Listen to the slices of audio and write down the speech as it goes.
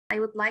I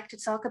would like to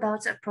talk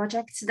about a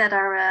project that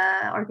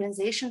our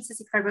organization,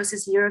 Cystic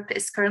Fibrosis Europe,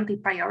 is currently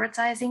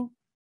prioritizing,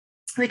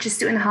 which is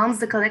to enhance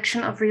the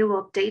collection of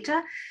real-world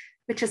data,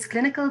 which is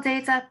clinical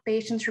data,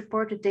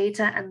 patient-reported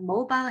data, and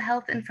mobile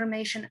health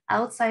information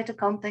outside the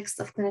context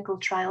of clinical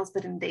trials,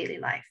 but in daily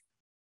life.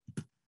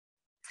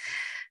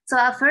 So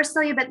I'll first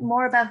tell you a bit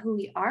more about who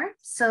we are.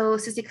 So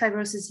Cystic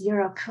Fibrosis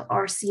Europe,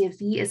 or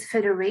CFV, is a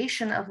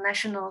federation of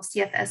national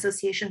CF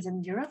associations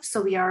in Europe.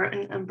 So we are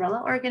an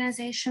umbrella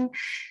organization,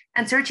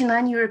 and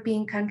 39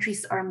 European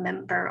countries are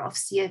member of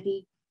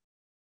CFV.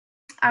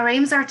 Our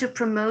aims are to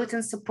promote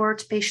and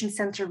support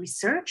patient-centered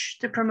research,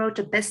 to promote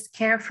the best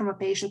care from a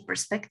patient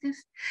perspective,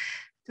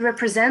 to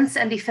represent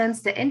and defend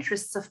the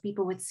interests of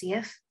people with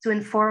CF, to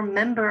inform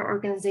member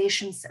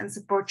organizations and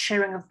support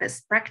sharing of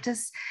best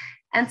practice,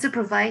 and to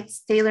provide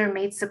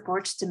tailor-made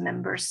support to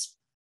members.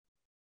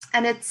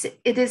 And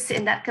it is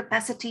in that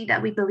capacity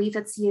that we believe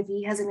that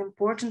CFV has an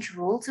important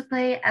role to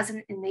play as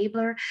an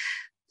enabler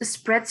to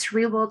spread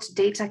real-world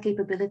data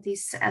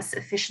capabilities as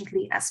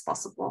efficiently as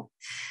possible.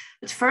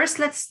 But first,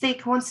 let's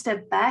take one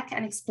step back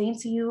and explain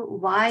to you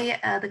why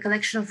the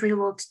collection of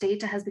real-world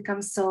data has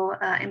become so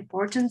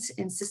important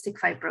in cystic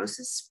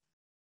fibrosis.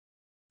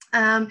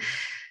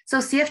 So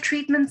CF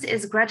treatment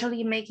is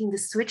gradually making the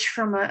switch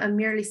from a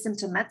merely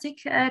symptomatic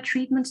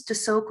treatment to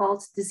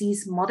so-called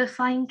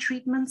disease-modifying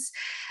treatments,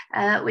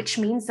 which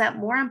means that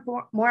more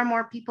and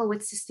more people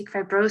with cystic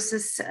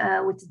fibrosis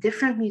with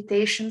different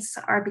mutations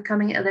are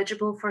becoming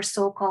eligible for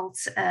so-called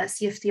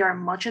CFTR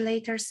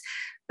modulators,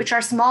 which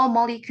are small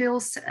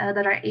molecules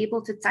that are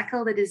able to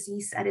tackle the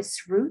disease at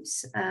its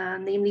roots,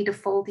 namely the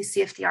faulty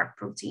CFTR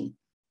protein.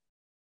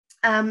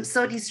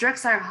 So these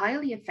drugs are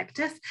highly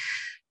effective,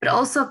 but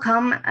also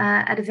come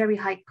at a very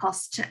high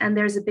cost. And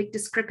there's a big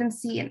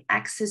discrepancy in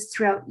access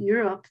throughout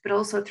Europe, but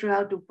also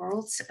throughout the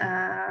world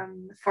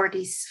for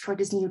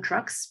these new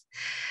drugs.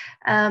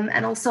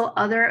 And also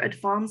other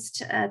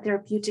advanced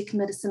therapeutic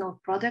medicinal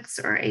products,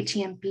 or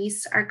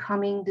ATMPs, are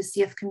coming the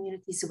CF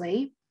community's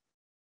way,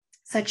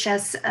 such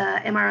as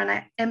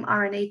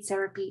mRNA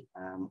therapy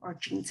or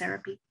gene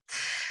therapy.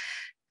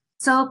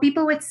 So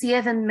people with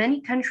CF in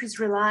many countries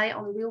rely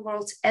on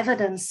real-world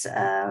evidence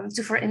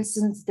to, for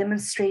instance,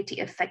 demonstrate the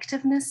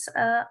effectiveness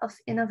of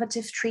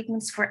innovative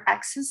treatments for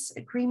access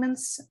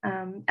agreements.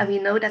 And we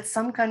know that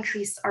some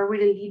countries are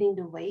really leading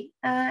the way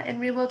in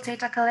real-world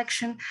data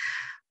collection,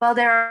 while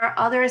there are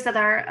others that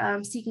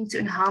are seeking to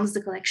enhance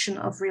the collection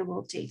of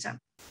real-world data.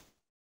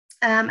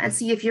 And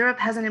CF Europe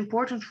has an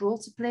important role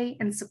to play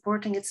in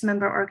supporting its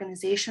member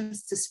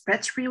organizations to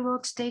spread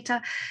real-world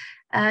data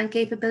and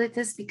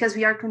capabilities, because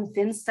we are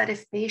convinced that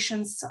if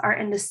patients are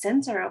in the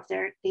center of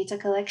their data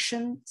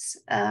collections,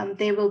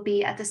 they will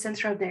be at the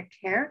center of their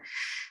care,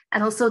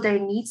 and also their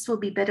needs will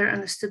be better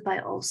understood by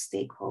all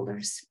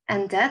stakeholders.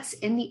 And that,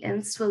 in the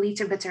end, will lead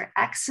to better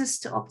access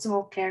to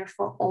optimal care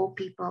for all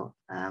people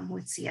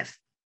with CF.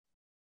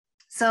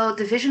 So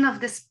the vision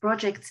of this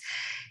project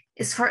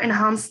is for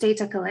enhanced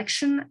data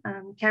collection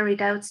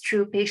carried out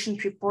through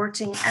patient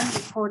reporting and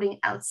recording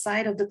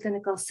outside of the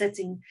clinical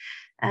setting,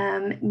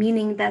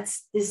 meaning that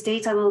this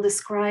data will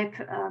describe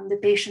the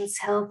patient's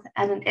health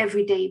on an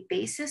everyday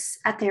basis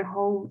at their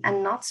home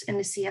and not in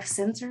the CF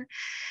center,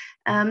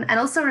 and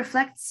also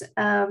reflects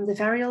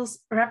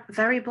the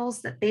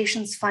variables that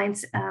patients find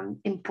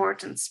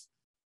important.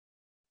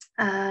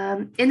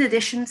 In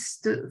addition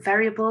to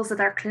variables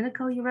that are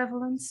clinically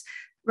relevant,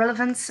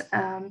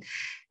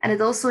 and it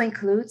also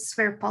includes,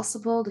 where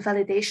possible, the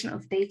validation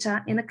of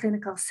data in a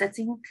clinical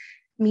setting,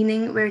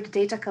 meaning where the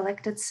data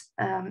collected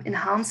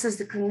enhances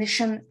the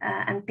clinician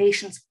and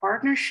patient's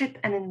partnership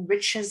and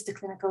enriches the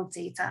clinical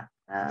data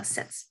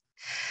sets.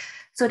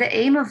 So the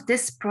aim of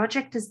this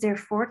project is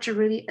therefore to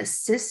really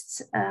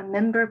assist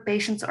member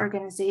patients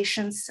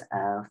organizations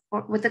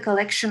with the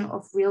collection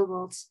of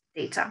real-world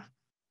data.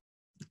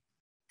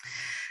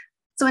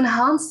 So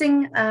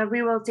enhancing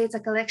real-world data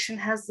collection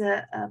has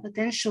the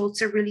potential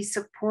to really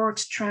support,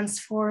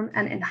 transform,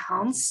 and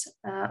enhance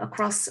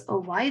across a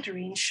wide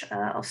range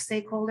of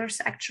stakeholders,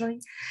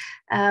 actually,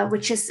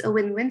 which is a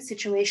win-win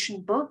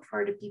situation, both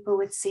for the people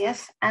with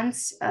CF and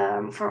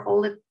for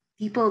all the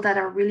people that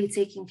are really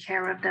taking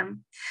care of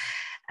them.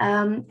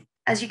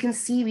 As you can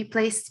see, we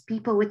placed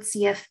people with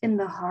CF in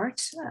the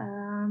heart,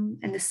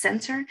 in the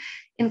center,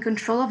 in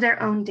control of their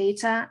own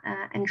data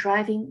and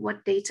driving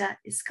what data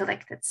is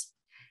collected.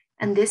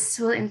 And this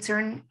will in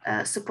turn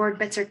support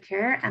better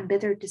care and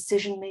better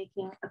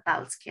decision-making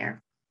about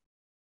care.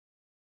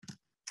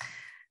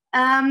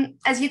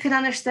 As you can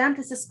understand,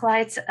 this is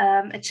quite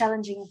a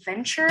challenging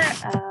venture,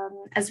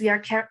 as we are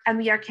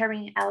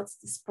carrying out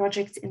this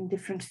project in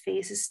different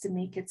phases to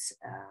make it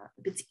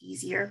a bit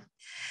easier.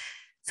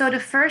 So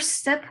the first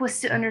step was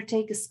to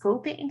undertake a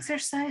scoping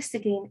exercise to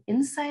gain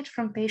insight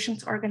from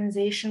patient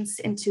organizations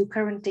into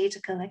current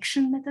data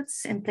collection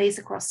methods in place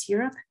across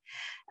Europe,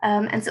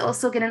 and to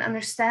also get an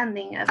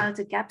understanding about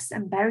the gaps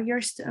and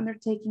barriers to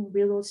undertaking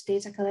real-world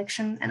data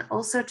collection, and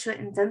also to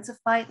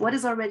identify what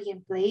is already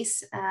in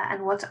place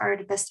and what are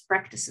the best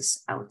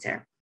practices out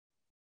there.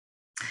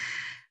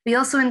 We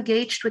also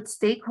engaged with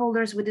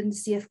stakeholders within the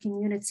CF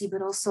community,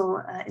 but also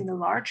in the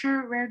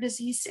larger rare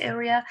disease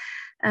area,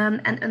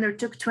 and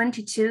undertook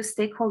 22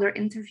 stakeholder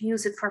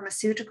interviews with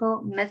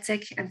pharmaceutical,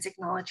 medtech, and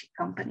technology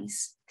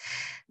companies.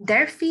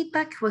 Their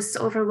feedback was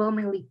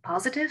overwhelmingly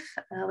positive,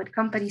 with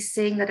companies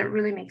saying that it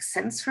really makes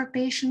sense for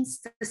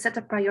patients to set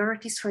up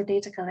priorities for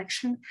data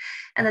collection,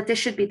 and that this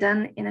should be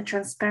done in a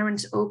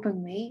transparent,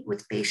 open way,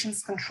 with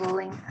patients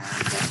controlling their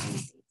own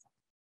data.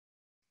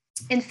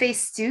 In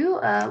phase 2,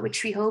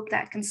 which we hope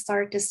that can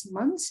start this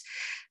month,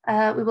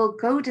 we will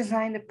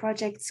co-design the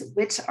project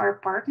with our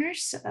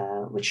partners,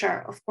 which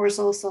are, of course,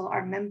 also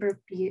our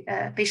member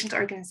patient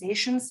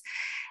organizations,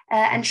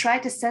 and try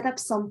to set up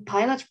some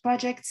pilot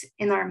projects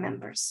in our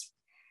members.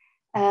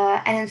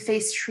 And in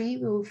phase 3,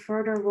 we will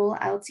further roll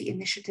out the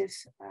initiative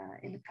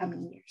in the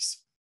coming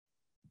years.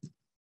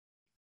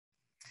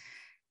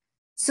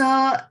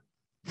 So,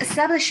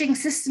 establishing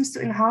systems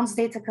to enhance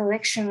data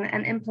collection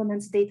and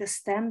implement data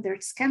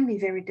standards can be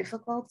very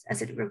difficult,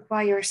 as it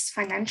requires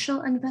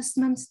financial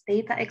investment,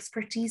 data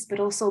expertise, but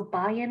also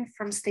buy-in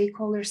from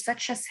stakeholders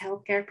such as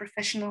healthcare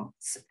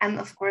professionals and,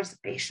 of course, the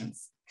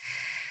patients.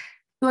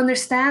 To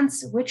understand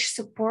which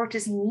support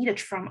is needed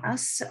from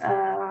us,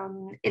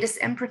 it is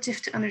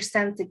imperative to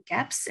understand the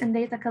gaps in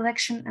data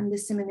collection and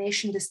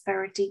dissemination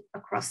disparity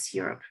across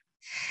Europe.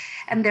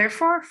 And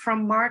therefore,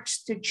 from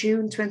March to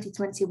June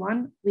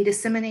 2021, we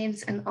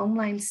disseminated an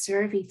online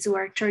survey to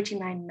our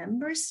 39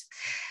 members,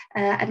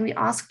 and we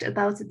asked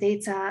about the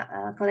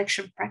data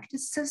collection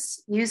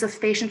practices, use of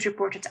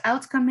patient-reported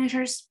outcome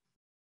measures,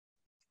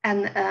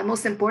 and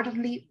most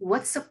importantly,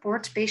 what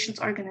support patient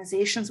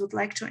organizations would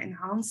like to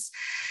enhance,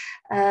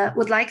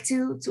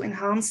 to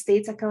enhance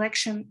data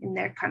collection in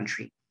their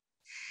country.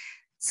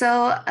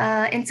 So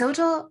in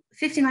total,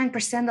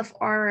 59% of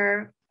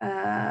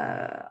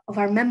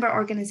our member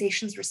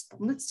organizations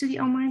responded to the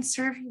online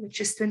survey, which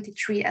is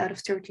 23 out of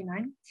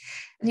 39.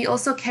 And we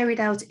also carried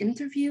out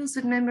interviews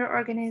with member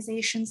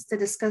organizations to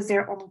discuss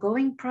their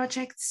ongoing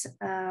projects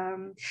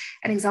and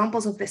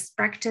examples of best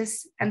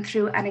practice, and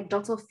through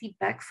anecdotal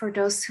feedback for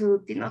those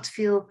who did not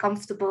feel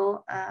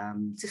comfortable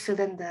to fill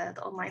in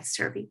the online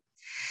survey.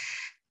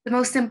 The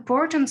most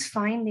important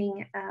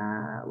finding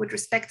with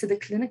respect to the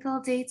clinical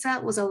data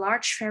was a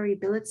large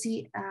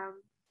variability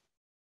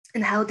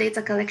in how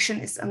data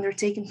collection is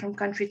undertaken from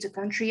country to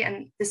country,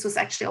 and this was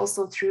actually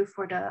also true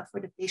for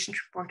the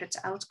patient-reported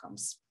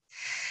outcomes.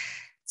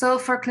 So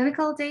for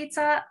clinical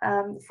data,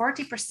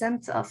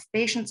 40% of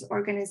patient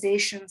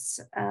organizations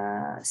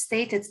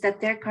stated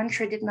that their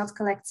country did not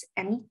collect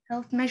any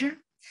health measure.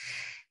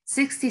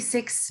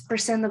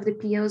 66% of the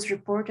POs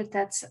reported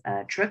that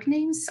drug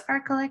names are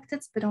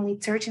collected, but only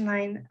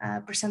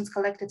 39%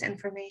 collected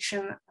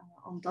information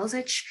on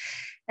dosage,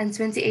 and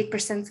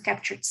 28%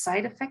 captured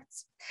side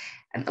effects.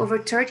 And over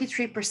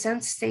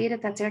 33%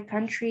 stated that their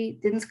country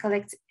didn't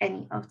collect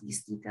any of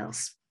these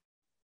details.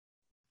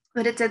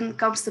 When it then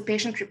comes to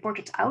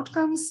patient-reported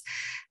outcomes,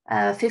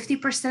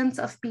 50%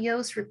 of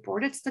POs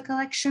reported the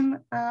collection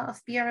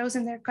of PROs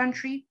in their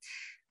country.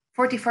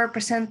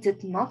 44%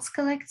 did not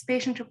collect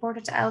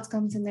patient-reported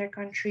outcomes in their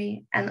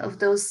country. And of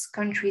those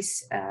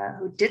countries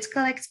who did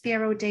collect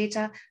PRO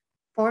data,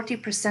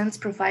 40%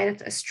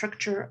 provided a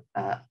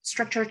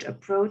structured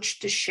approach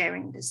to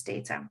sharing this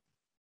data.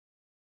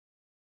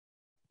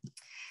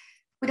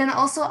 We then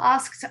also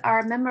asked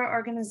our member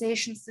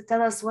organizations to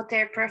tell us what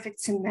their perfect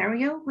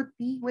scenario would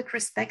be with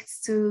respect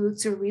to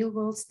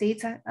real-world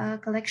data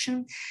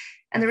collection.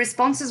 And the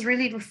responses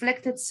really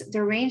reflected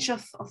the range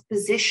of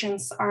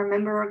positions our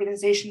member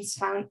organizations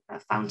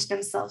found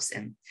themselves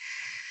in.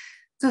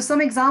 So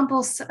some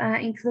examples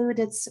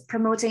included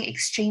promoting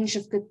exchange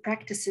of good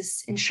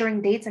practices,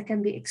 ensuring data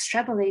can be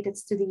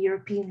extrapolated to the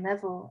European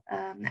level,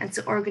 and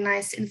to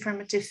organize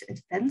informative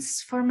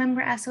events for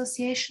member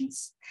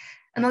associations.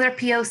 Another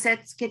PO said,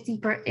 get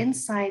deeper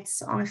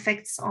insights on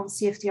effects on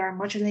CFTR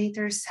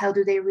modulators. How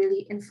do they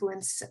really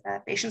influence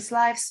patients'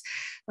 lives,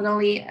 not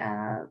only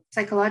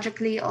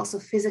psychologically, also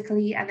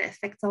physically, and the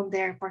effect on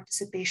their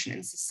participation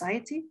in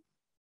society.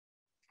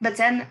 But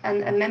then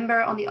a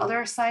member on the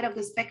other side of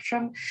the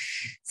spectrum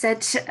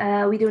said,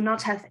 we do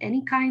not have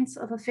any kinds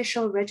of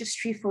official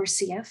registry for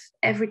CF.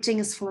 Everything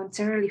is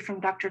voluntarily from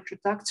doctor to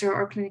doctor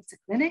or clinic to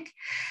clinic.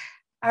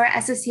 Our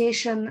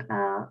association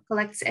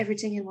collects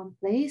everything in one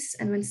place,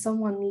 and when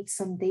someone needs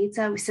some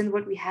data, we send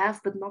what we have,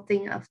 but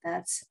nothing of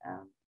that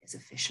is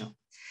official.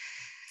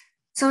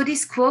 So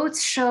these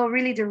quotes show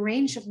really the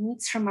range of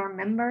needs from our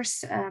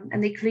members,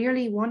 and they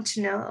clearly want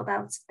to know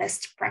about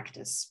best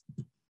practice.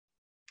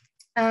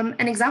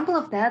 An example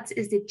of that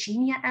is the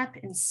Genia app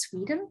in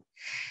Sweden.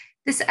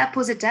 This app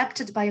was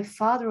adapted by a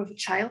father of a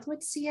child with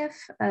CF,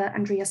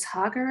 Andreas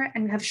Hager,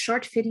 and we have a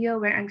short video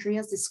where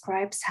Andreas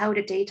describes how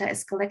the data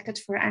is collected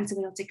for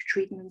antibiotic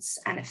treatments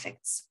and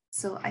effects.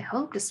 So I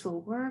hope this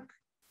will work.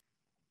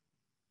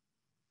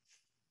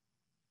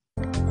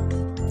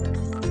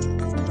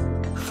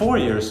 Four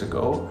years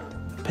ago,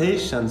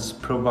 patients,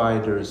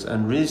 providers,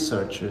 and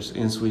researchers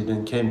in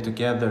Sweden came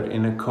together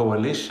in a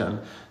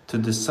coalition to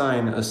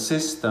design a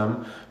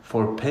system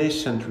for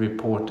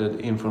patient-reported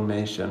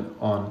information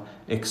on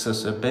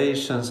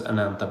exacerbations and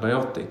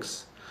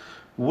antibiotics.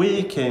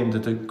 We came to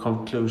the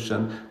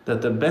conclusion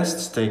that the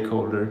best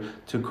stakeholder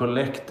to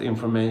collect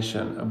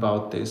information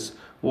about this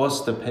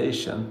was the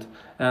patient,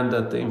 and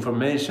that the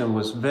information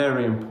was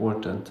very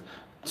important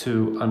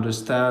to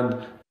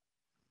understand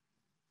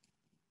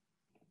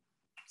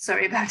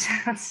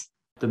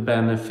the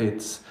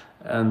benefits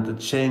and the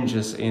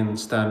changes in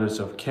standards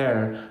of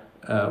care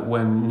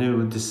when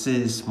new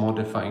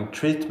disease-modifying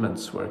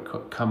treatments were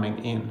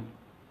coming in.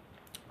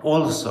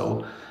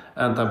 Also,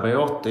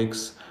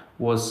 antibiotics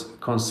was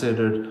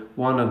considered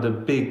one of the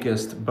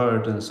biggest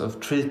burdens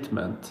of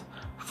treatment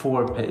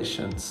for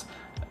patients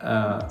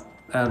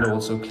and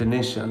also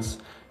clinicians.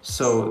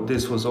 So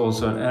this was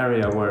also an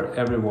area where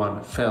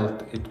everyone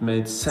felt it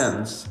made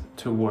sense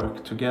to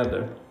work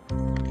together.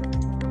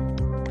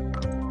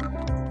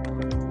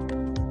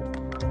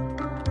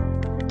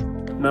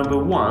 Number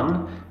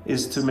one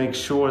is to make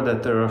sure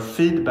that there are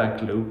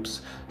feedback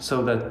loops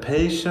so that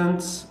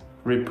patients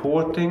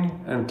reporting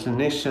and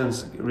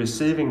clinicians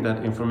receiving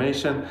that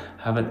information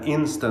have an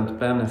instant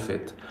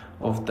benefit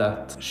of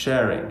that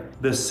sharing.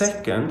 The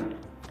second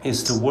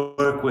is to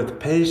work with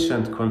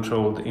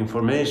patient-controlled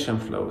information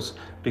flows,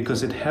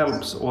 because it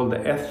helps all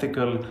the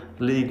ethical,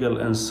 legal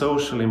and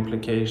social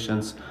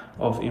implications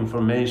of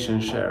information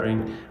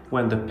sharing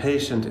when the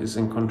patient is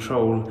in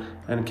control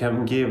and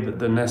can give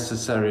the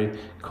necessary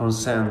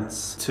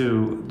consents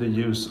to the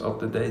use of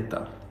the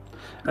data.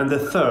 And the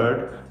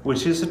third,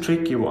 which is a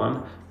tricky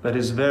one, but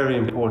is very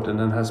important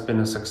and has been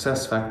a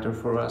success factor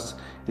for us,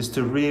 is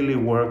to really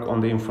work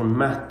on the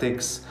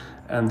informatics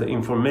and the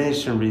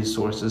information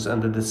resources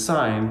and the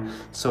design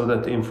so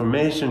that the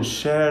information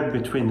shared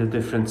between the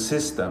different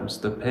systems,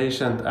 the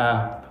patient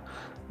app,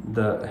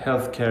 the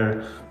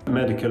healthcare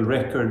medical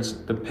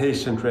records, the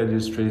patient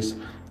registries,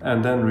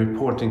 and then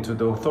reporting to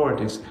the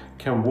authorities,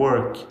 can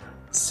work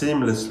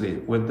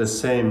seamlessly with the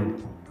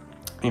same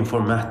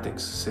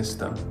informatics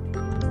system.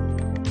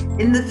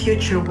 In the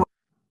future,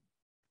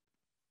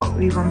 what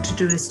we want to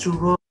do is to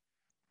roll.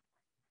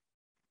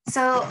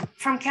 So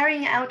from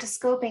carrying out a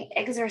scoping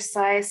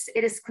exercise,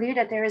 it is clear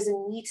that there is a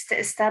need to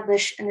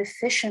establish an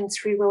efficient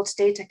real-world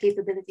data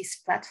capabilities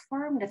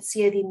platform that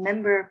CIV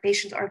member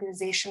patient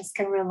organizations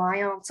can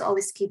rely on to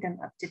always keep them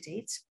up to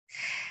date.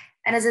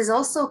 And it is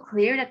also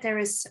clear that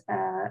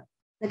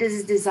that it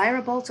is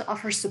desirable to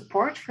offer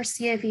support for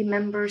CIV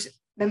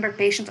member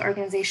patient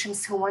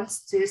organizations who want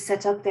to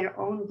set up their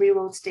own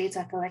real-world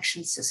data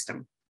collection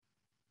system.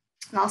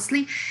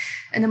 Lastly,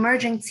 an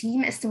emerging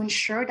theme is to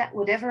ensure that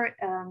whatever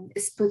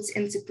is put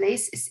into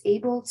place is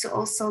able to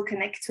also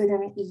connect with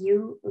an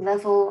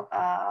EU-level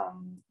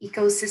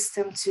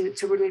ecosystem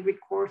to really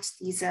record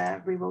these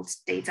real-world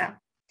data.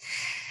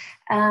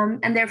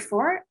 And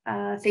therefore,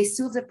 phase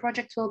 2 of the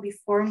project will be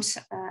formed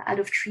out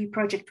of 3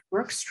 project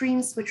work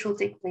streams, which will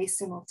take place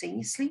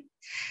simultaneously.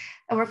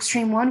 Work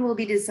stream 1 will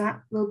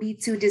be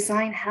to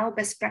design how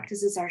best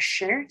practices are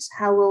shared,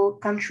 how will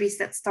countries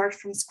that start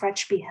from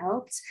scratch be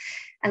helped,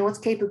 and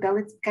what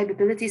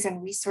capabilities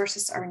and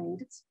resources are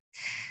needed.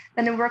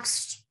 Then in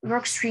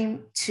work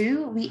stream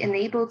 2, we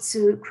enable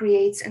to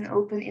create an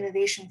open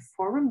innovation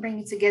forum,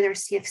 bringing together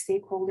CF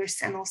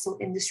stakeholders and also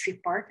industry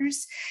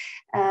partners.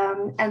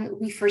 And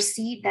we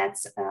foresee that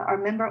our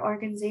member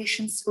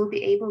organizations will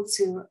be able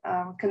to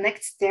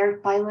connect their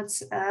pilot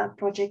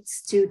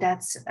projects to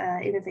that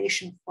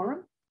innovation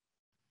forum.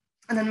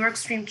 And then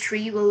workstream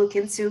 3 will look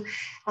into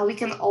how we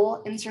can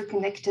all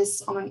interconnect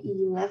this on an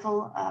EU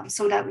level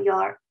so that we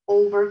are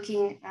all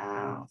working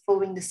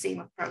following the same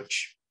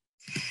approach.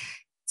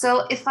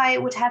 So if I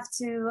would have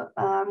to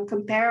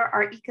compare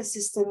our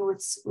ecosystem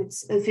with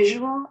a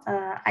visual,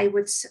 I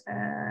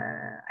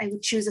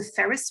would choose a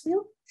Ferris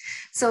wheel.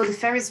 So the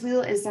Ferris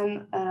wheel is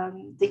then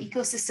the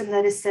ecosystem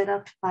that is set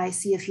up by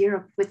CF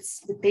Europe with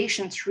the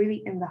patients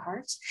really in the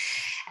heart.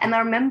 And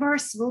our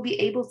members will be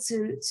able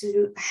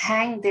to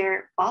hang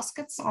their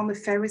baskets on the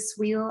Ferris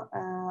wheel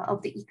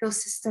of the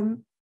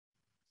ecosystem,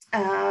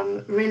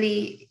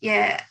 really,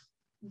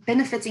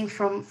 benefiting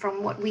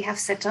from what we have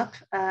set up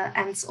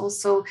and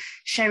also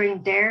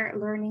sharing their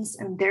learnings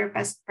and their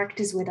best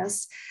practice with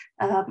us,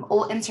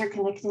 all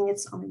interconnecting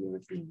it on a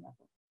European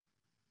level.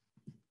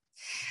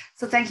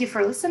 So thank you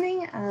for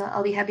listening.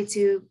 I'll be happy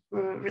to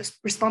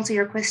respond to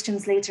your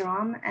questions later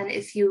on. And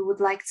if you would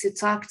like to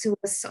talk to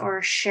us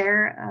or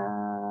share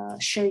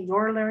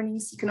your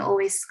learnings, you can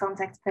always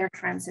contact Claire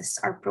Francis,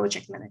 our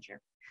project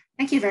manager.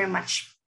 Thank you very much.